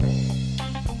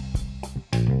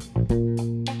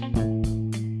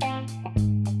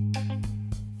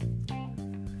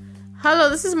Hello,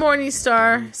 this is Morning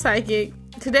Star Psychic.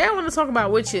 Today I want to talk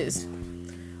about witches.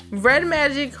 Red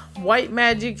magic, white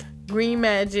magic, green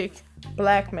magic,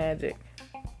 black magic.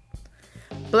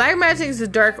 Black magic is a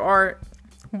dark art.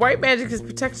 White magic is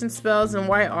protection spells and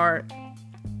white art.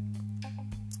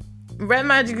 Red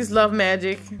magic is love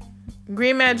magic.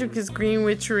 Green magic is green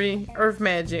witchery, earth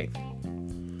magic.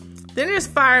 Then there's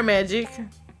fire magic.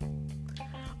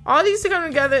 All these to come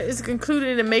together is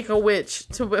concluded and make a witch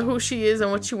to who she is and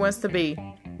what she wants to be.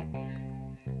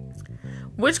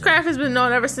 Witchcraft has been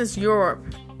known ever since Europe.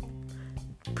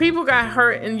 People got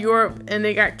hurt in Europe and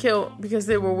they got killed because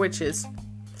they were witches.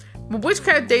 But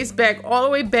witchcraft dates back all the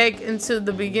way back into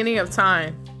the beginning of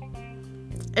time.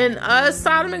 In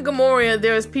Sodom and Gomorrah,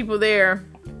 there was people there.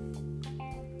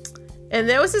 And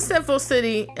there was a sinful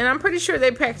city, and I'm pretty sure they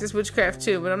practiced witchcraft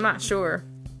too, but I'm not sure.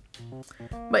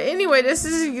 But anyway, this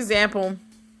is an example.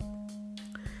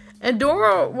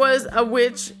 Endora was a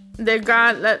witch that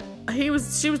God let. She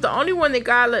was the only one that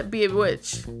God let be a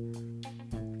witch,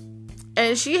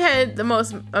 and she had the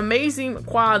most amazing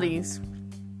qualities.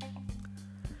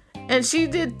 And she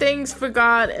did things for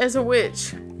God as a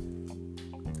witch.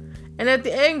 And at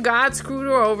the end, God screwed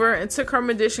her over and took her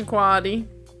magician quality.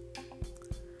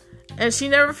 And she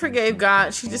never forgave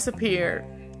God. She disappeared.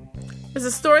 It's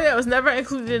a story that was never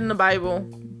included in the Bible.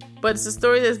 But it's a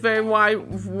story that's very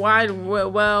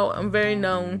well, and very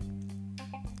known.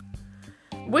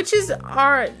 Witches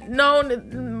are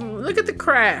known. Look at The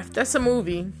Craft. That's a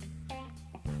movie.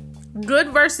 Good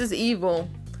versus evil.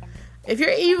 If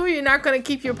you're evil, you're not going to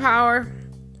keep your power.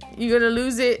 You're going to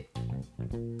lose it.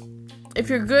 If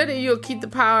you're good, you'll keep the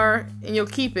power and you'll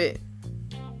keep it.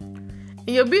 And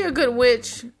you'll be a good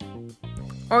witch,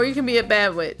 or you can be a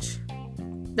bad witch.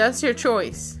 That's your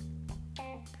choice.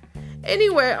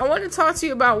 Anyway, I want to talk to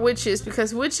you about witches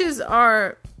because witches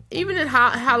are, even in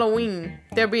Halloween,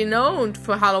 they're being known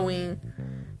for Halloween.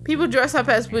 People dress up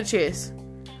as witches.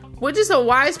 Witches are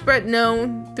widespread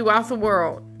known throughout the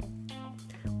world.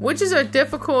 Witches are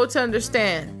difficult to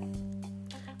understand.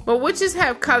 But witches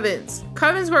have covens.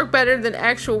 Covens work better than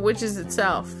actual witches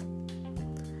itself.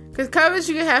 Because covens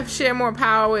you can share more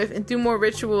power with and do more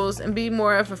rituals and be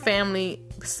more of a family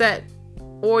set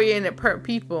oriented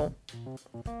people.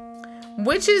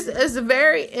 Witches is a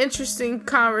very interesting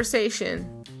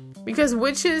conversation because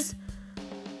witches,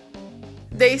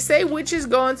 they say witches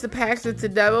go into pact with the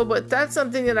devil, but that's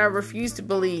something that I refuse to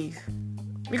believe.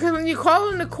 Because when you call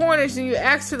in the corners and you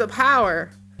ask for the power,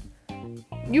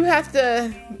 you have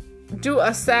to do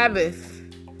a Sabbath.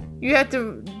 You have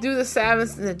to do the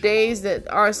Sabbaths in the days that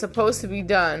are supposed to be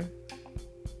done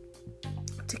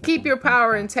to keep your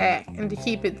power intact and to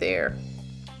keep it there.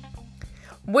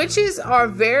 Witches are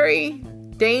very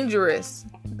dangerous.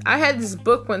 I had this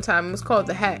book one time. It was called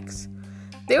The Hex.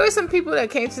 There were some people that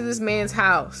came to this man's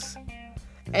house.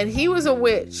 And he was a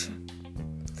witch.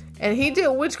 And he did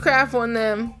witchcraft on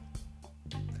them.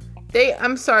 They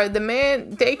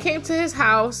came to his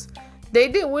house. They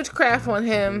did witchcraft on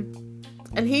him.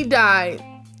 And he died.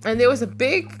 And there was a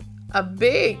big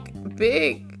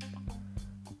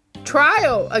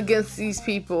trial against these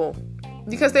people.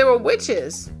 Because they were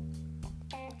witches.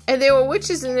 And they were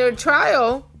witches in their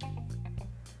trial.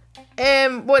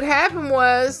 And what happened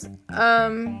was,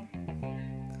 at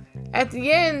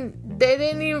the end, they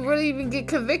didn't even get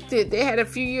convicted. They had a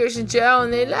few years in jail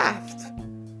and they left.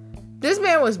 This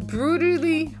man was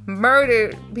brutally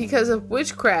murdered because of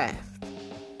witchcraft.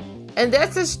 And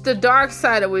that's just the dark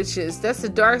side of witches. That's the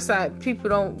dark side people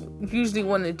don't usually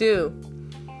want to do.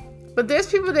 But there's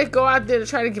people that go out there to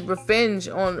try to get revenge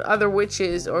on other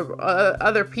witches or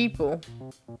other people.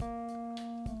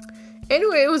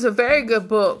 Anyway, it was a very good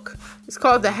book. It's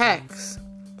called The Hex.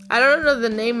 I don't know the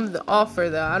name of the author,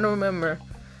 though. I don't remember.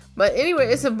 But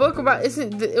anyway, it's a book about...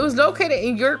 It was located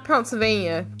in York,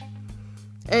 Pennsylvania.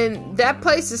 And that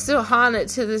place is still haunted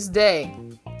to this day.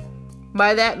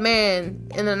 By that man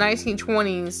in the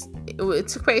 1920s. It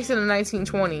took place in the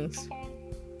 1920s.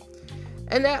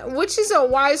 And that witches are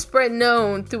widespread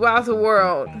known throughout the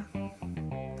world.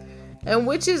 And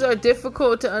witches are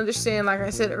difficult to understand, like I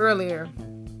said earlier.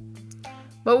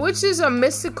 But witches are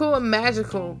mystical and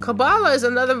magical. Kabbalah is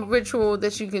another ritual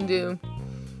that you can do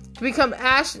to become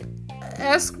escrow.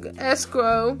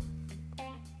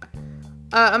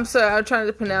 I'm sorry, I'm trying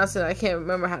to pronounce it. I can't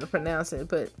remember how to pronounce it.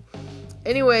 But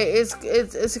anyway, it's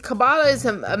Kabbalah is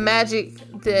a magic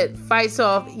that fights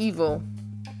off evil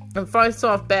and fights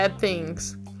off bad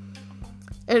things.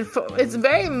 And it's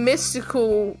very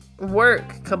mystical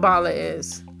work, Kabbalah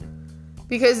is.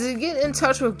 Because to get in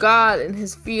touch with God and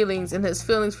His feelings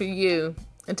for you,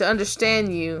 and to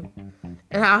understand you,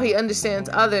 and how he understands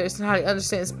others and how he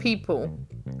understands people.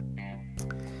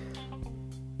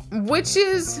 Which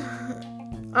is,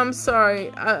 I'm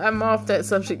sorry, I'm off that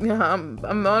subject now.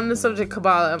 I'm on the subject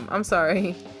Kabbalah. I'm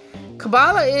sorry.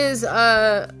 Kabbalah is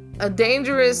a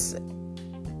dangerous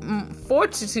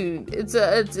fortitude. It's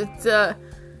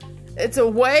a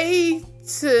way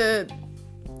to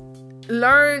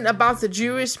learn about the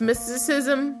Jewish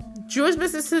mysticism. Jewish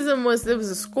mysticism was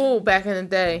a school back in the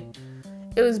day.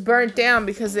 It was burnt down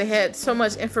because they had so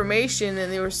much information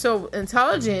and they were so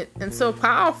intelligent and so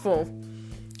powerful.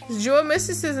 Jewish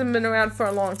mysticism has been around for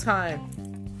a long time.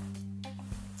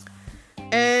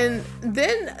 And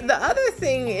then the other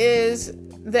thing is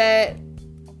that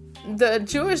the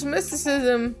Jewish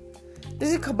mysticism,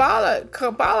 there's a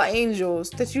Kabbalah angels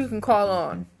that you can call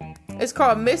on. It's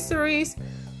called mysteries,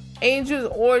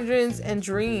 angels, origins, and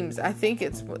dreams. I think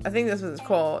that's what it's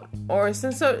called. Or I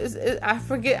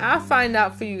forget. I'll find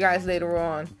out for you guys later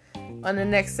on the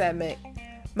next segment.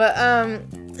 But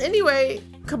anyway,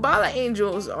 Kabbalah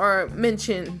angels are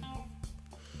mentioned.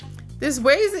 There's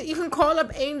ways that you can call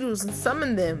up angels and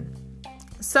summon them.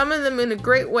 Summon them in a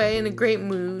great way, in a great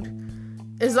mood.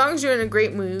 As long as you're in a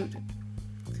great mood.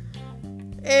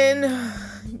 And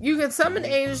you can summon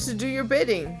angels to do your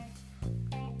bidding.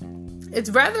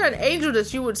 It's rather an angel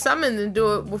that you would summon than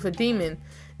do it with a demon.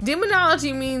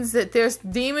 Demonology means that there's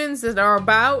demons that are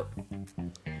about.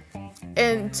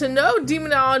 And to know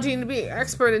demonology and to be an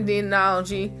expert in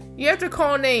demonology, you have to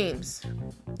call names.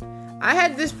 I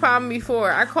had this problem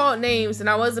before. I called names and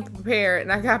I wasn't prepared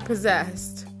and I got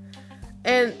possessed.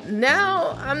 And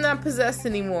now I'm not possessed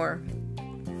anymore.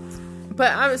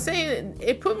 But I'm saying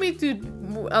it put me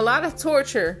through a lot of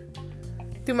torture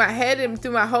through my head and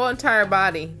through my whole entire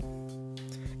body.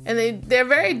 And they're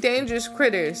very dangerous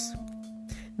critters.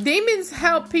 Demons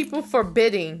help people for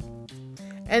bidding.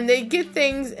 And they get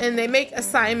things and they make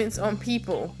assignments on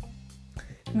people.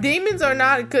 Demons are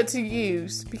not good to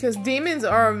use because demons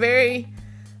are very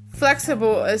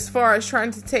flexible as far as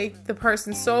trying to take the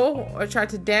person's soul or try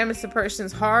to damage the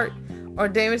person's heart or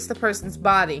damage the person's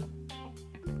body.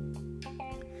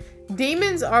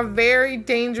 Demons are very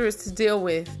dangerous to deal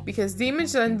with because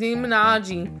demons and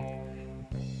demonology,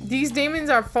 these demons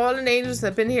are fallen angels that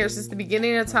have been here since the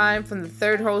beginning of time, from the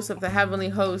third host of the heavenly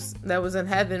host that was in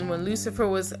heaven when Lucifer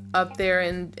was up there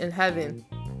in heaven.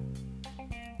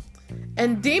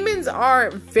 And demons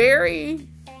are very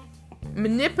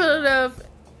manipulative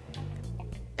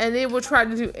and they will try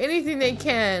to do anything they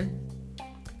can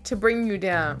to bring you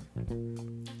down.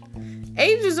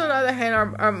 Angels, on the other hand,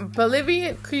 are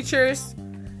benevolent creatures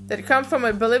that come from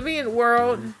a benevolent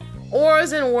world,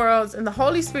 auras and worlds, and the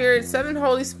Holy Spirit, 7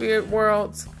 Holy Spirit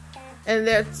worlds, and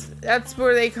that's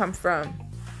where they come from.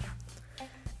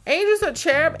 Angels are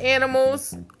cherub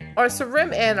animals or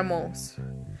seraph animals.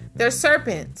 They're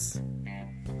serpents.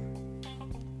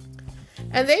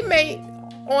 And they mate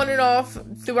on and off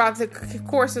throughout the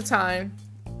course of time,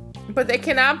 but they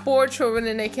cannot bear children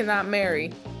and they cannot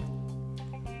marry.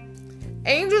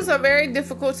 Angels are very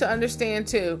difficult to understand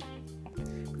too,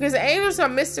 because angels are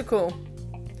mystical.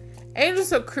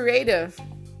 Angels are creative.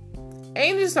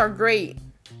 Angels are great.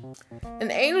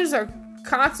 And angels are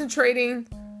concentrating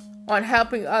on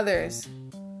helping others.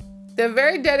 They're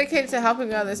very dedicated to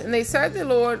helping others, and they serve the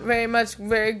Lord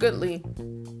very goodly.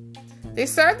 They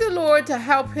serve the Lord to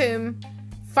help him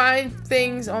find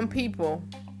things on people,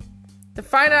 to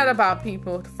find out about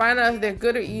people, to find out if they're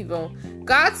good or evil.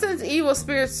 God sends evil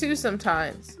spirits too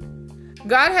sometimes.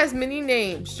 God has many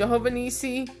names. Jehovah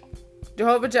Nissi,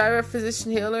 Jehovah Jireh,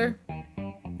 physician healer.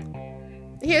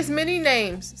 He has many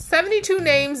names. 72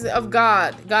 names of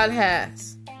God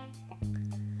has.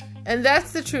 And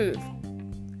that's the truth.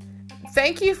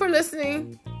 Thank you for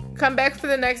listening. Come back for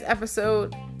the next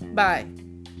episode. Bye.